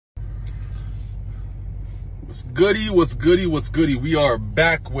What's goody, what's goody, what's goody? We are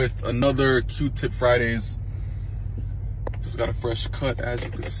back with another Q-Tip Fridays. Just got a fresh cut, as you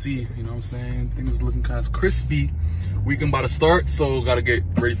can see, you know what I'm saying? Things looking kind of crispy. Weekend about to start, so gotta get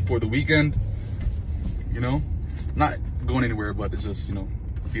ready for the weekend. You know, not going anywhere, but it's just, you know,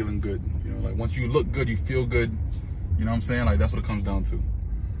 feeling good. You know, like once you look good, you feel good. You know what I'm saying? Like that's what it comes down to.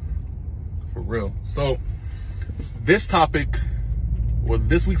 For real. So this topic, or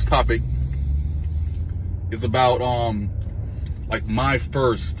this week's topic, is about like my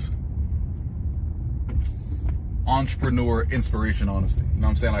first entrepreneur inspiration, honestly. You know what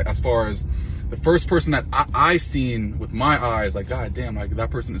I'm saying? Like as far as the first person that I seen with my eyes, like god damn, like that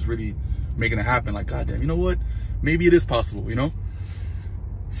person is really making it happen. Like god damn, you know what? Maybe it is possible, you know?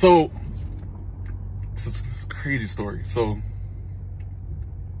 So it's a crazy story. So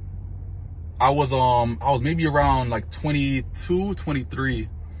I was maybe around like 22, 23,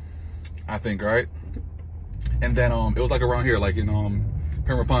 I think, right? And then it was like around here, like in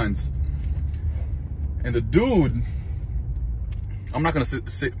Pembroke Pines. And the dude, I'm not gonna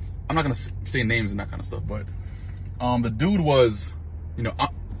say names and that kind of stuff, but the dude was, you know,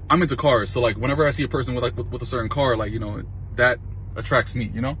 I'm into cars, so like whenever I see a person with a certain car, like, you know, that attracts me,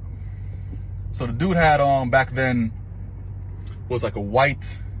 you know. So the dude had back then was like a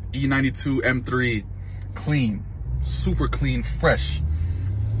white E92 M3, clean, super clean, fresh.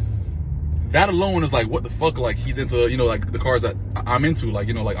 That alone is like, what the fuck? Like he's into, you know, like the cars that I'm into, like,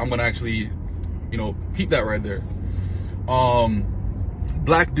 you know, like I'm gonna actually, you know, peep that right there.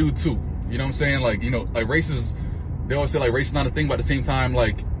 Black dude too, you know what I'm saying? Like, you know, like races, they always say like race is not a thing, but at the same time,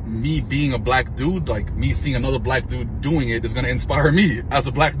 like me being a black dude, like me seeing another black dude doing it is gonna inspire me as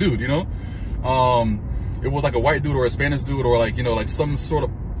a black dude, you know? It was like a white dude or a Spanish dude or like, you know, like some sort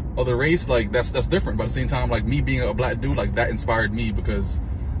of other race, like that's different. But at the same time, like me being a black dude, like that inspired me because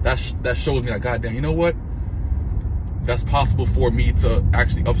that shows me like, goddamn, you know what? That's possible for me to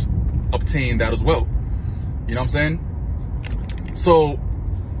actually obtain that as well. You know what I'm saying? So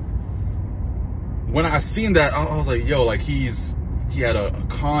when I seen that, I was like, yo, like he had a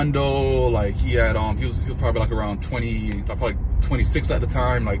condo, like he was probably like around 20, probably 26 at the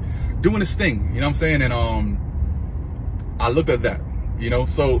time, like doing his thing. You know what I'm saying? And I looked at that, you know.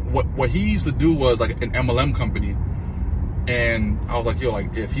 So what he used to do was like an MLM company. And I was like, yo,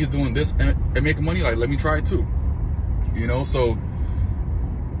 like if he's doing this and making money, like let me try it too, you know. So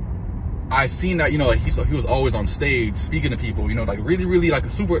I seen that, you know, like he was always on stage speaking to people, you know, like really like a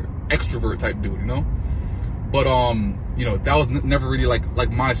super extrovert type dude, you know. But you know, that was never really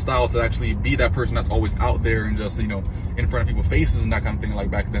like my style to actually be that person that's always out there and just, you know, in front of people's faces and that kind of thing, like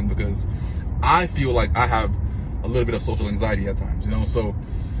back then, because I feel like I have a little bit of social anxiety at times, you know. So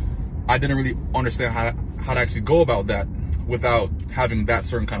I didn't really understand how to actually go about that without having that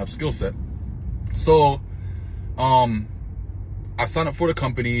certain kind of skill set. So I signed up for the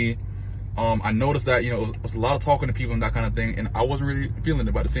company. I noticed that, you know, it was a lot of talking to people and that kind of thing, and I wasn't really feeling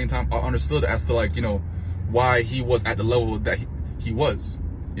it, but at the same time I understood as to, like, you know, why he was at the level that he was,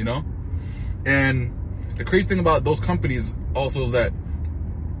 you know. And the crazy thing about those companies also is that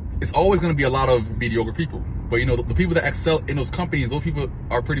it's always going to be a lot of mediocre people, but you know, the people that excel in those companies, those people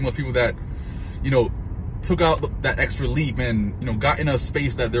are pretty much people that, you know, took out that extra leap and, you know, got in a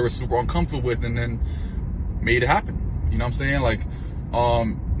space that they were super uncomfortable with and then made it happen. You know what I'm saying? Like,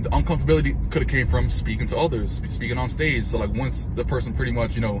 the uncomfortability could have came from speaking to others, speaking on stage. So like once the person pretty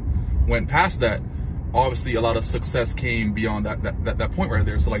much, you know, went past that, obviously a lot of success came beyond that point right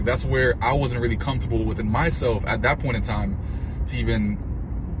there. So like that's where I wasn't really comfortable within myself at that point in time to even,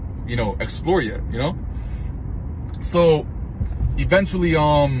 you know, explore yet, you know? So eventually,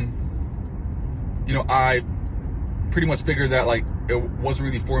 you know, I pretty much figured that like it wasn't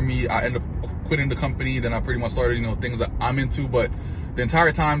really for me. I ended up quitting the company. Then I pretty much started, you know, things that I'm into. But the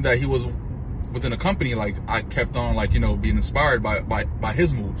entire time that he was within the company, like I kept on, like, you know, being inspired by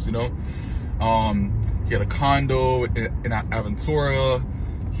his moves, you know. He had a condo in Aventura.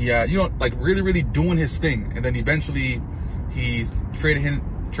 He had, you know, like really doing his thing. And then eventually he traded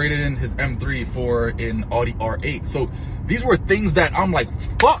in his M3 for an Audi R8. So these were things that I'm like,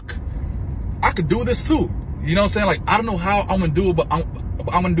 fuck, I could do this too. You know what I'm saying? Like, I don't know how I'm gonna do it, but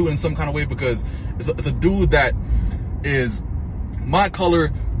I'm gonna do it in some kind of way because it's a dude that is my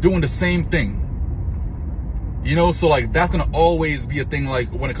color doing the same thing. You know, so like that's gonna always be a thing. Like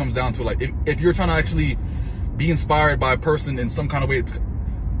when it comes down to, like, if you're trying to actually be inspired by a person in some kind of way,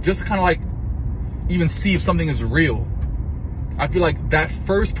 just kind of like even see if something is real. I feel like that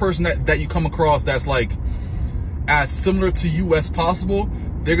first person that you come across that's like as similar to you as possible,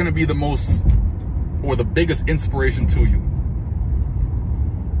 they're gonna be the most or the biggest inspiration to you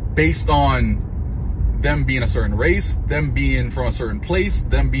based on them being a certain race, them being from a certain place,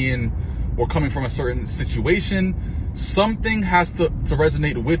 them being or coming from a certain situation. Something has to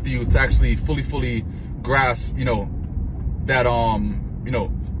resonate with you to actually fully grasp, that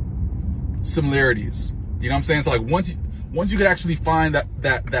similarities. You know what I'm saying? So like once you could actually find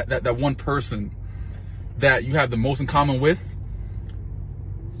that one person that you have the most in common with,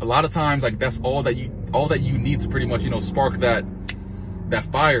 a lot of times like that's all that you need to pretty much spark that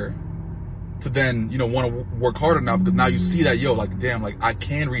fire to then want to work harder now, because now you see that like damn, like I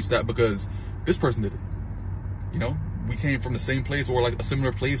can reach that because this person did it. We came from the same place or like a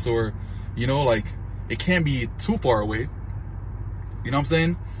similar place, or like it can't be too far away. You know what I'm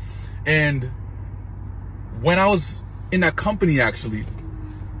saying? And when I was in that company, actually,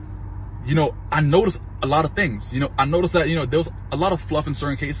 I noticed a lot of things. I noticed that there was a lot of fluff in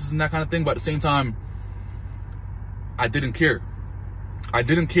certain cases and that kind of thing, but at the same time, I didn't care. I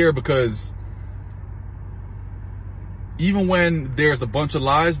didn't care because even when there's a bunch of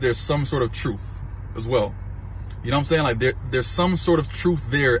lies, there's some sort of truth as well. You know what I'm saying? Like there's some sort of truth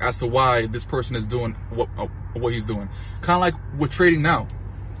there as to why this person is doing what he's doing. Kind of like with trading now.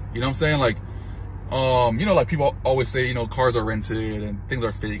 You know what I'm saying? Like, like people always say, cars are rented and things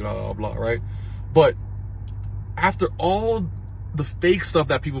are fake, blah, blah, blah, right? But after all the fake stuff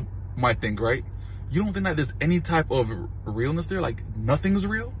that people might think, right? You don't think that there's any type of realness there? Like nothing is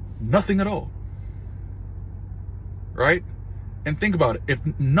real? Nothing at all. Right? And think about it. If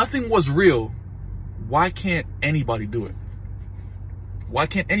nothing was real, why can't anybody do it? Why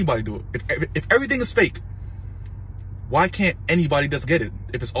can't anybody do it? If everything is fake, why can't anybody just get it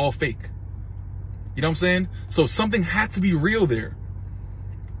if it's all fake? You know what I'm saying? So something had to be real there.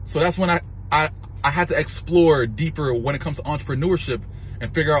 So that's when I had to explore deeper when it comes to entrepreneurship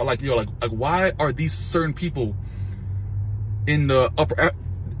and figure out like why are these certain people in the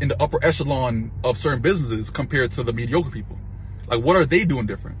upper echelon of certain businesses compared to the mediocre people? Like what are they doing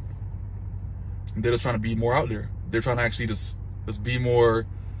different? And they're just trying to be more out there. They're trying to actually just be more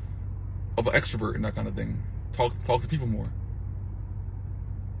of an extrovert and that kind of thing. Talk to people more.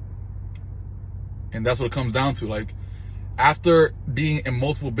 And that's what it comes down to. Like after being in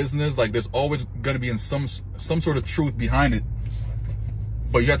multiple businesses, like there's always going to be some sort of truth behind it.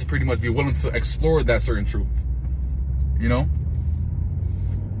 But you have to pretty much be willing to explore that certain truth.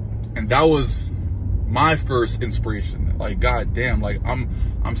 And that was my first inspiration. Like, god damn, like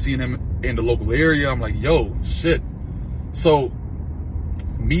I'm seeing him in the local area. I'm like, yo, shit. So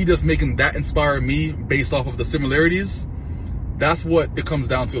me just making that inspire me based off of the similarities, that's what it comes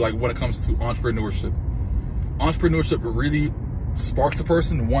down to. Like when it comes to entrepreneurship really sparks a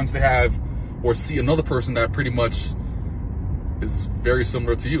person once they have or see another person that pretty much is very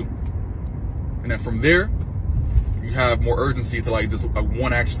similar to you. And then from there, you have more urgency to like just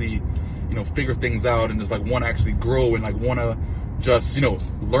want to actually, figure things out and just like want to actually grow and like want to just,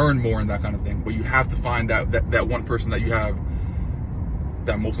 learn more and that kind of thing. But you have to find that one person that you have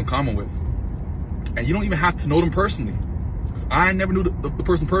that most in common with. And you don't even have to know them personally. Because I never knew the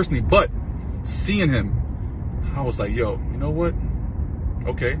person personally, but seeing him, I was like, yo, you know what?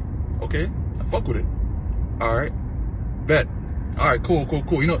 Okay, I fuck with it. All right, bet. All right, cool.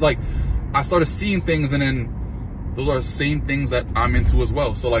 Like I started seeing things, and then those are the same things that I'm into as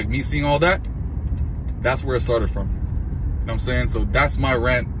well. So like me seeing all that, that's where it started from. You know what I'm saying? So that's my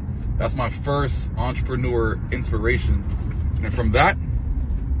rant. That's my first entrepreneur inspiration. And from that,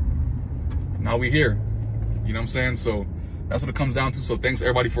 now we here. You know what I'm saying? So that's what it comes down to. So thanks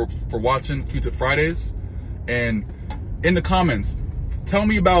everybody for watching Q-Tip Fridays. And in the comments, tell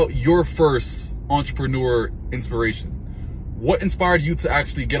me about your first entrepreneur inspiration. What inspired you to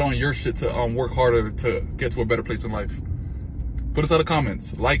actually get on your shit to work harder to get to a better place in life? Put us out in the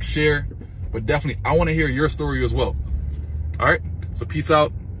comments. Like, share. But definitely, I want to hear your story as well. All right? So peace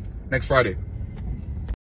out. Next Friday.